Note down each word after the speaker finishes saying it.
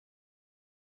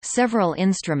Several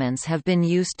instruments have been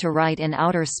used to write in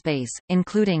outer space,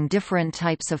 including different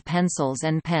types of pencils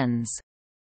and pens.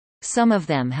 Some of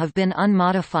them have been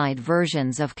unmodified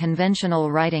versions of conventional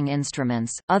writing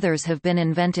instruments, others have been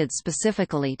invented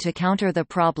specifically to counter the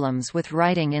problems with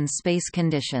writing in space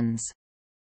conditions.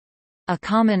 A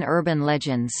common urban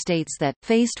legend states that,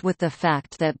 faced with the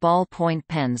fact that ballpoint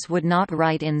pens would not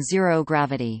write in zero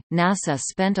gravity, NASA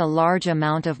spent a large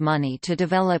amount of money to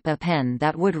develop a pen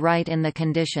that would write in the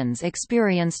conditions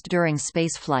experienced during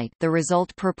spaceflight, the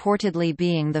result purportedly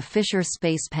being the Fisher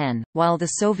Space Pen, while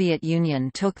the Soviet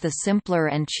Union took the simpler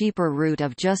and cheaper route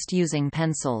of just using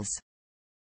pencils.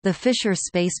 The Fisher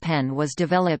Space Pen was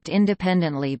developed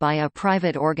independently by a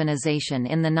private organization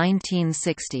in the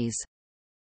 1960s.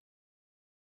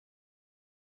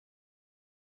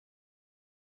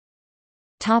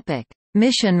 Topic: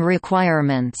 Mission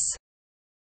requirements.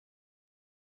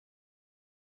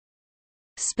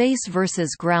 Space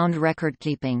versus ground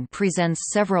recordkeeping presents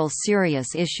several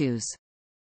serious issues.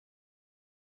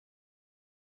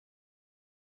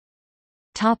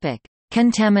 Topic: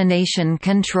 Contamination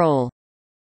control.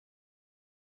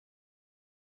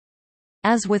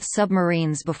 As with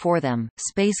submarines before them,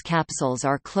 space capsules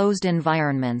are closed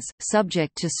environments,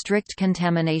 subject to strict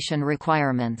contamination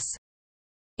requirements.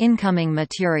 Incoming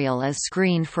material is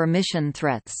screened for mission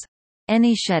threats.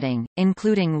 Any shedding,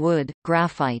 including wood,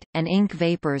 graphite, and ink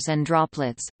vapors and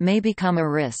droplets, may become a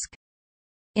risk.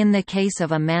 In the case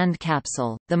of a manned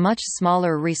capsule, the much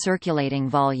smaller recirculating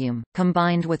volume,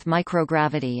 combined with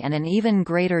microgravity and an even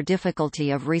greater difficulty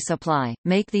of resupply,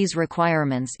 make these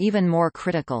requirements even more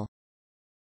critical.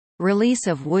 Release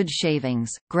of wood shavings,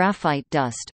 graphite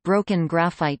dust, broken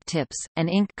graphite tips, and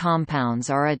ink compounds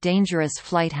are a dangerous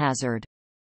flight hazard.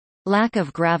 Lack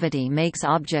of gravity makes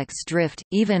objects drift,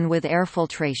 even with air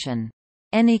filtration.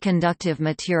 Any conductive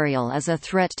material is a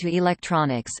threat to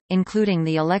electronics, including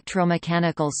the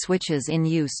electromechanical switches in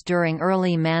use during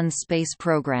early manned space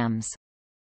programs.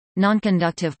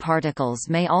 Nonconductive particles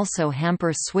may also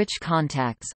hamper switch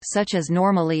contacts, such as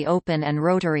normally open and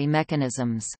rotary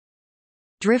mechanisms.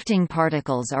 Drifting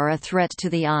particles are a threat to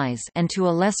the eyes and to a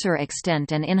lesser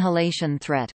extent an inhalation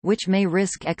threat, which may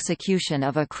risk execution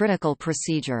of a critical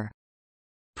procedure.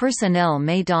 Personnel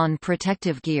may don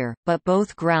protective gear, but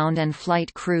both ground and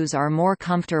flight crews are more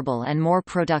comfortable and more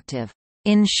productive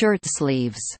in shirt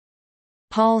sleeves.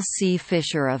 Paul C.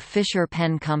 Fisher of Fisher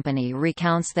Pen Company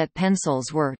recounts that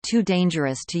pencils were too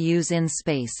dangerous to use in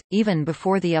space. Even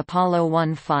before the Apollo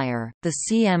 1 fire, the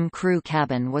CM crew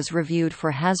cabin was reviewed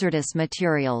for hazardous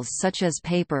materials such as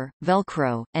paper,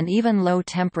 Velcro, and even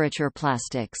low-temperature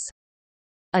plastics.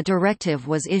 A directive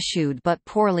was issued but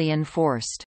poorly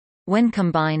enforced. When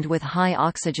combined with high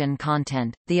oxygen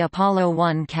content, the Apollo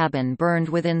 1 cabin burned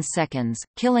within seconds,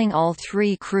 killing all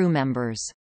 3 crew members.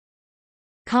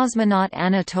 Cosmonaut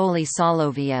Anatoly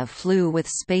Soloviev flew with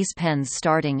space pens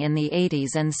starting in the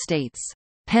 80s and states,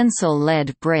 "Pencil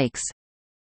lead breaks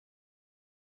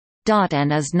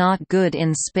and is not good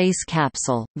in space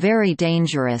capsule, very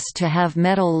dangerous to have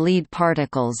metal lead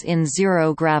particles in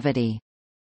zero gravity."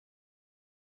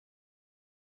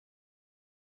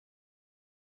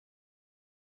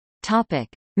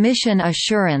 Mission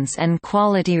assurance and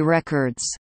quality records.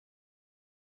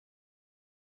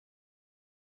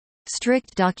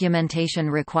 Strict documentation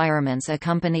requirements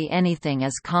accompany anything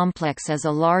as complex as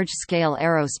a large-scale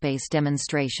aerospace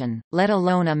demonstration, let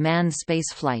alone a manned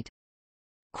spaceflight.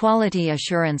 Quality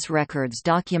assurance records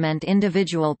document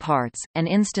individual parts, and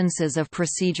instances of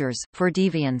procedures, for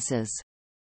deviances.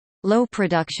 Low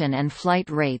production and flight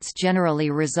rates generally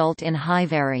result in high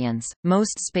variance.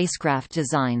 Most spacecraft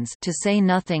designs, to say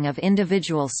nothing of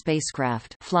individual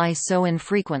spacecraft, fly so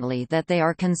infrequently that they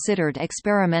are considered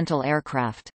experimental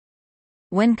aircraft.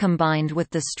 When combined with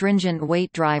the stringent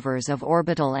weight drivers of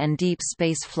orbital and deep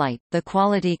space flight, the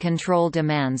quality control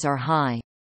demands are high.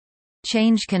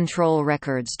 Change control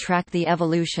records track the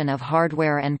evolution of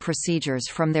hardware and procedures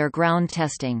from their ground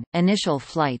testing, initial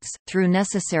flights, through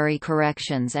necessary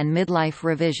corrections and midlife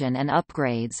revision and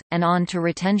upgrades, and on to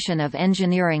retention of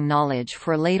engineering knowledge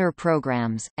for later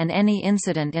programs, and any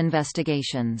incident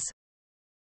investigations.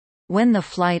 When the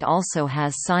flight also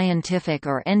has scientific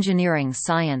or engineering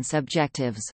science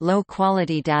objectives,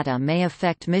 low-quality data may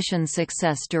affect mission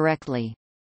success directly.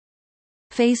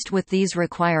 Faced with these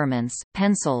requirements,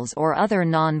 pencils or other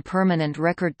non-permanent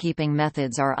record-keeping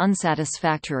methods are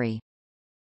unsatisfactory.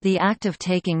 The act of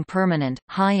taking permanent,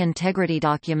 high-integrity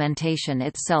documentation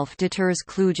itself deters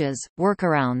kludges,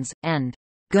 workarounds, and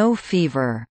go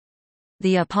fever.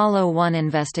 The Apollo 1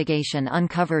 investigation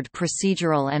uncovered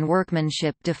procedural and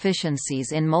workmanship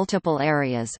deficiencies in multiple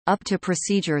areas, up to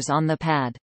procedures on the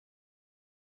pad.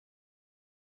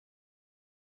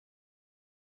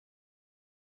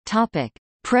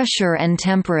 Pressure and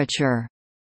temperature.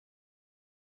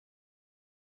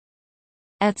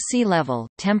 At sea level,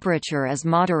 temperature is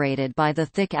moderated by the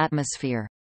thick atmosphere.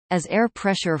 As air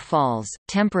pressure falls,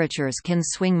 temperatures can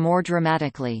swing more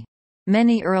dramatically.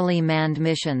 Many early manned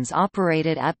missions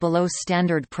operated at below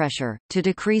standard pressure, to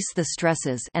decrease the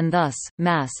stresses and thus,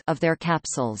 mass of their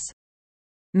capsules.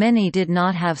 Many did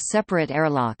not have separate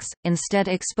airlocks, instead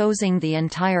exposing the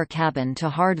entire cabin to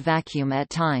hard vacuum at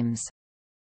times.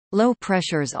 Low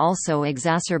pressures also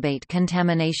exacerbate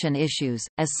contamination issues,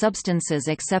 as substances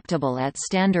acceptable at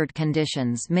standard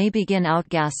conditions may begin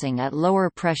outgassing at lower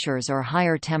pressures or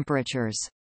higher temperatures.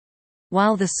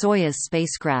 While the Soyuz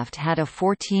spacecraft had a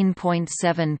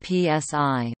 14.7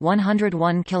 psi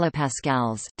 (101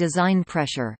 kilopascals) design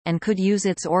pressure, and could use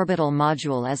its orbital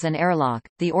module as an airlock,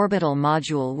 the orbital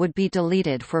module would be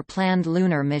deleted for planned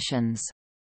lunar missions.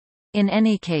 In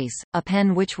any case, a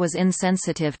pen which was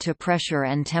insensitive to pressure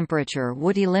and temperature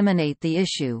would eliminate the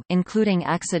issue, including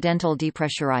accidental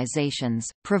depressurizations,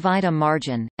 provide a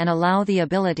margin, and allow the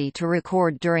ability to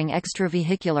record during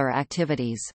extravehicular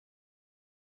activities.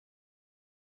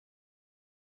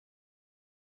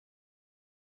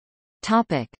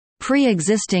 Topic: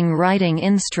 Pre-existing writing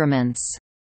instruments.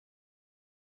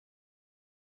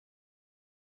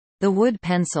 The wood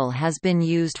pencil has been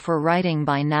used for writing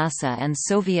by NASA and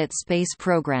Soviet space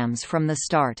programs from the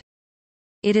start.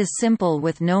 It is simple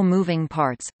with no moving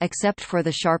parts, except for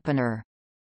the sharpener.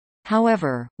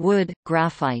 However, wood,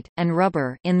 graphite, and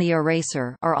rubber in the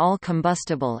eraser are all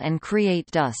combustible and create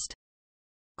dust.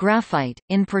 Graphite,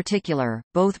 in particular,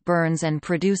 both burns and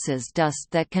produces dust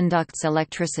that conducts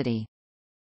electricity.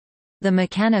 The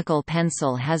mechanical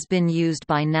pencil has been used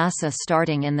by NASA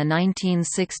starting in the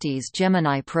 1960s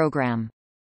Gemini program.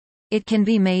 It can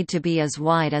be made to be as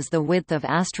wide as the width of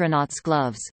astronauts'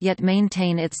 gloves, yet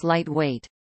maintain its light weight.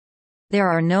 There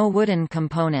are no wooden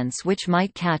components which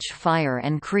might catch fire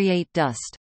and create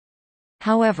dust.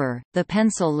 However, the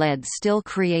pencil lead still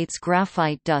creates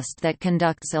graphite dust that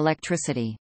conducts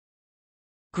electricity.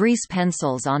 Grease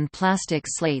pencils on plastic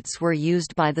slates were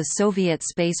used by the Soviet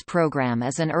space program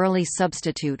as an early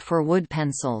substitute for wood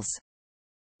pencils.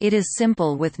 It is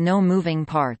simple with no moving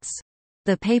parts.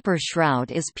 The paper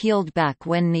shroud is peeled back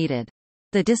when needed.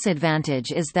 The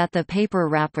disadvantage is that the paper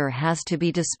wrapper has to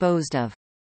be disposed of.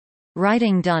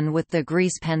 Writing done with the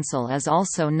grease pencil is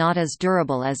also not as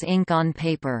durable as ink on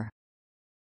paper.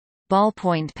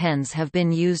 Ballpoint pens have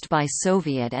been used by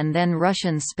Soviet and then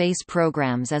Russian space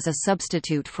programs as a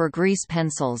substitute for grease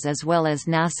pencils as well as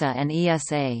NASA and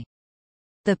ESA.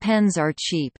 The pens are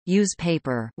cheap, use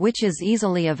paper which is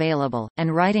easily available,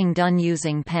 and writing done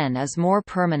using pen is more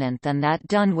permanent than that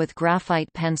done with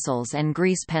graphite pencils and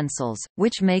grease pencils,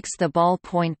 which makes the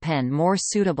ballpoint pen more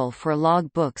suitable for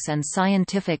log books and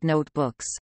scientific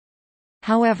notebooks.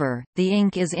 However, the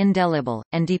ink is indelible,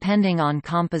 and depending on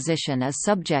composition is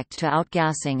subject to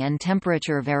outgassing and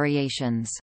temperature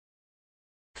variations.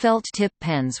 Felt tip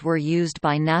pens were used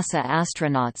by NASA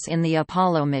astronauts in the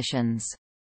Apollo missions.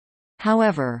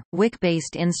 However,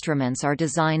 wick-based instruments are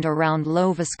designed around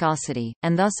low viscosity,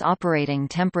 and thus operating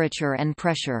temperature and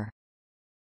pressure.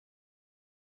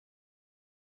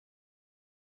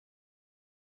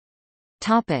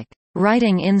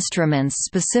 Writing instruments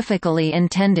specifically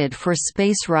intended for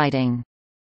space writing.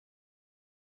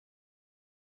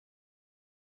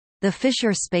 The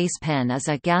Fisher Space Pen is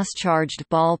a gas-charged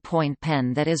ball-point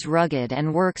pen that is rugged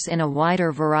and works in a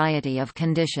wider variety of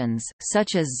conditions,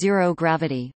 such as zero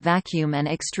gravity, vacuum and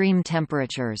extreme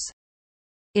temperatures.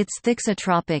 Its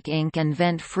thixotropic ink and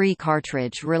vent-free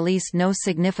cartridge release no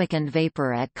significant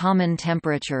vapor at common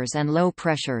temperatures and low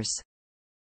pressures.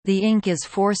 The ink is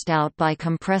forced out by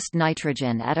compressed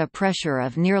nitrogen at a pressure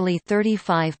of nearly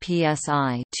 35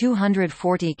 psi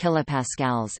 (240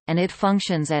 kilopascals), and it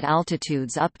functions at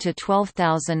altitudes up to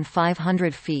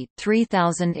 12,500 feet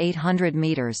 (3,800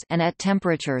 meters) and at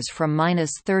temperatures from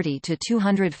 -30 to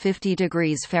 250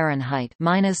 degrees Fahrenheit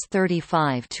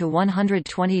 (-35 to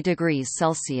 120 degrees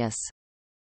Celsius).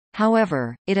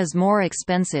 However, it is more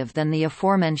expensive than the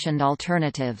aforementioned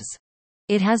alternatives.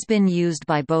 It has been used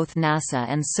by both NASA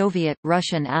and Soviet,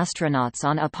 Russian astronauts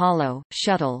on Apollo,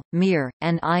 Shuttle, Mir,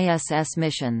 and ISS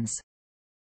missions.